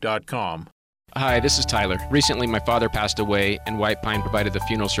utahstatemba.com. Hi, this is Tyler. Recently, my father passed away, and White Pine provided the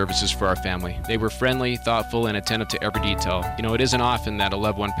funeral services for our family. They were friendly, thoughtful, and attentive to every detail. You know, it isn't often that a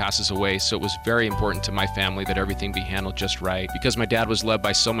loved one passes away, so it was very important to my family that everything be handled just right. Because my dad was loved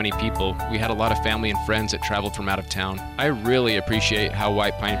by so many people, we had a lot of family and friends that traveled from out of town. I really appreciate how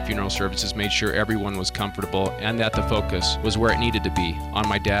White Pine Funeral Services made sure everyone was comfortable and that the focus was where it needed to be, on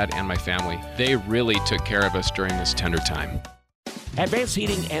my dad and my family. They really took care of us during this tender time. Advanced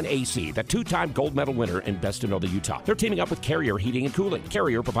Heating and AC, the two-time gold medal winner in Best in Northern Utah. They're teaming up with Carrier Heating and Cooling.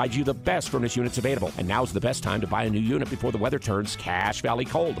 Carrier provides you the best furnace units available, and now's the best time to buy a new unit before the weather turns Cache Valley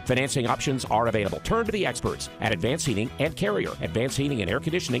cold. Financing options are available. Turn to the experts at Advanced Heating and Carrier. Advanced Heating and Air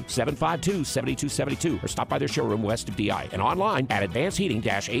Conditioning, 752-7272, or stop by their showroom west of DI and online at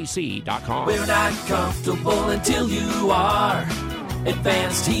advancedheating-ac.com. We're not comfortable until you are.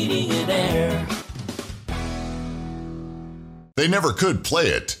 Advanced Heating and Air. They never could play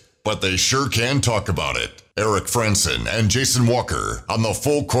it, but they sure can talk about it. Eric Franson and Jason Walker on the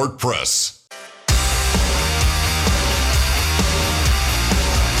Full Court Press.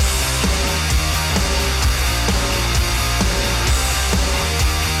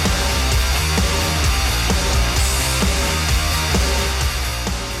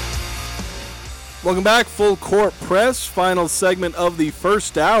 Welcome back, Full Court Press, final segment of the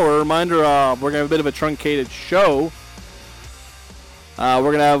first hour. Reminder, we're going to have a bit of a truncated show. We're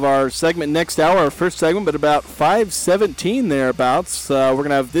going to have our segment next hour, our first segment, but about 5:17 thereabouts. We're going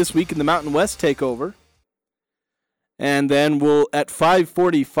to have This Week in the Mountain West take over. And then we'll, at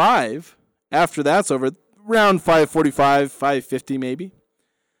 5:45, after that's over, around 5:45, 5:50 maybe,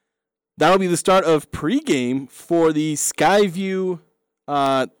 that'll be the start of pregame for the Skyview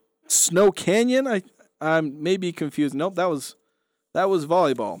Snow Canyon. I may be confused. Nope, that was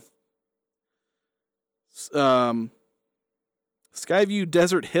volleyball. Skyview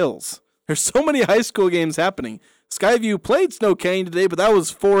Desert Hills. There's so many high school games happening. Skyview played Snow Canyon today, but that was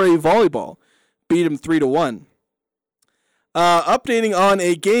 4A volleyball. Beat them 3-1. Updating on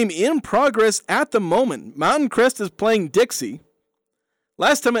a game in progress at the moment. Mountain Crest is playing Dixie.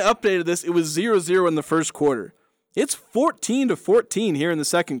 Last time I updated this, it was 0-0 in the first quarter. It's 14-14 here in the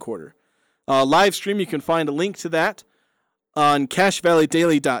second quarter. Live stream, you can find a link to that on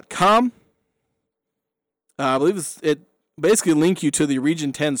CacheValleyDaily.com. I believe it basically link you to the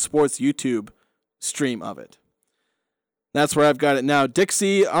Region 10 Sports YouTube stream of it. That's where I've got it now.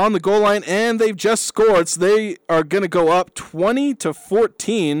 Dixie on the goal line, and they've just scored, so they are going to go up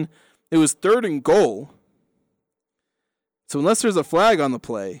 20-14. It was 3rd and goal. So unless there's a flag on the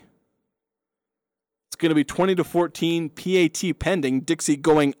play, it's going to be 20-14, PAT pending. Dixie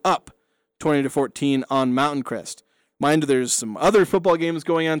going up 20-14 on Mountain Crest. Mind you, there's some other football games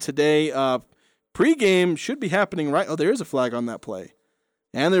going on today. Pre-game should be happening right. Oh, there is a flag on that play.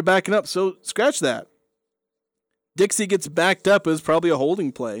 And they're backing up, so scratch that. Dixie gets backed up as probably a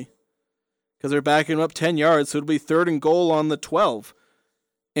holding play because they're backing up 10 yards, so it'll be 3rd and goal on the 12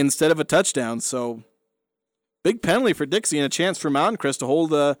 instead of a touchdown. So big penalty for Dixie and a chance for Mountain Crest to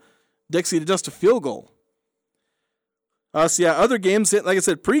hold Dixie to just a field goal. Other games, like I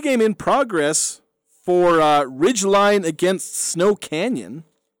said, pregame in progress for Ridgeline against Snow Canyon.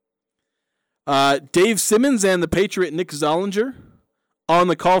 Dave Simmons and the Patriot Nick Zollinger on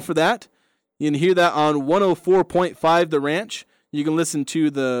the call for that. You can hear that on 104.5 The Ranch. You can listen to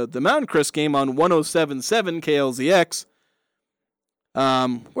the Mountain Crest game on 107.7 KLZX,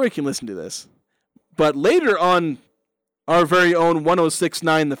 where you can listen to this. But later on, our very own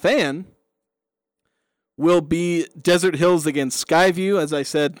 106.9 The Fan will be Desert Hills against Skyview. As I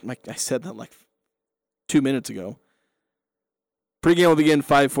said that like 2 minutes ago. Pre-game will begin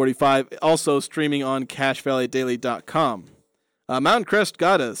 5:45. Also streaming on CacheValleyDaily.com. Mountain Crest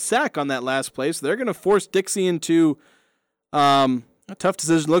got a sack on that last play, so they're going to force Dixie into a tough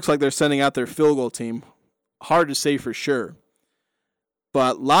decision. Looks like they're sending out their field goal team. Hard to say for sure.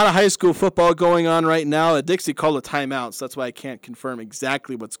 But a lot of high school football going on right now. Dixie called a timeout, so that's why I can't confirm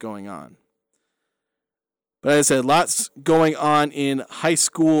exactly what's going on. But as I said, lots going on in high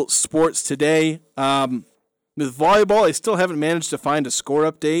school sports today. With volleyball, I still haven't managed to find a score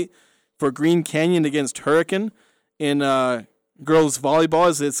update for Green Canyon against Hurricane in girls volleyball,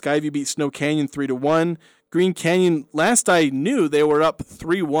 as Skyview beat Snow Canyon 3-1. Green Canyon, last I knew, they were up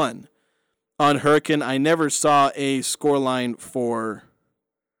 3-1 on Hurricane. I never saw a scoreline for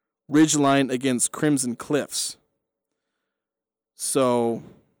Ridgeline against Crimson Cliffs. So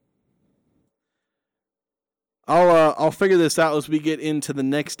I'll figure this out as we get into the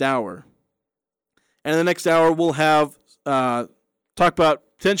next hour. And in the next hour, we'll have talk about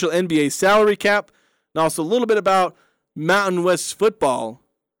potential NBA salary cap and also a little bit about Mountain West football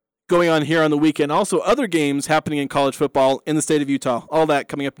going on here on the weekend. Also, other games happening in college football in the state of Utah. All that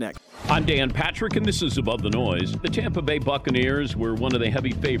coming up next. I'm Dan Patrick, and this is Above the Noise. The Tampa Bay Buccaneers were one of the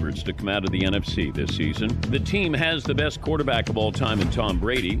heavy favorites to come out of the NFC this season. The team has the best quarterback of all time in Tom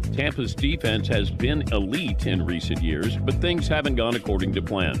Brady. Tampa's defense has been elite in recent years, but things haven't gone according to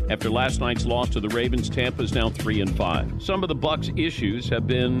plan. After last night's loss to the Ravens, Tampa's now 3-5. Some of the Bucs' issues have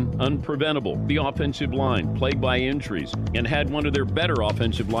been unpreventable. The offensive line, plagued by injuries, and had one of their better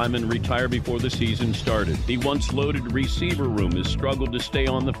offensive linemen retire before the season started. The once loaded receiver room has struggled to stay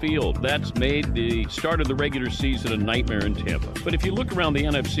on the field. That's made the start of the regular season a nightmare in Tampa. But if you look around the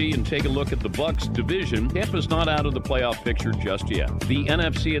NFC and take a look at the Bucs division, Tampa's not out of the playoff picture just yet. The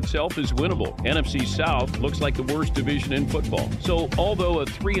NFC itself is winnable. NFC South looks like the worst division in football. So although a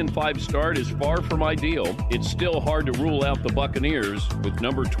 3-5 start is far from ideal, it's still hard to rule out the Buccaneers with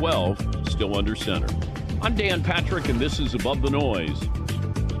number 12 still under center. I'm Dan Patrick, and this is Above the Noise.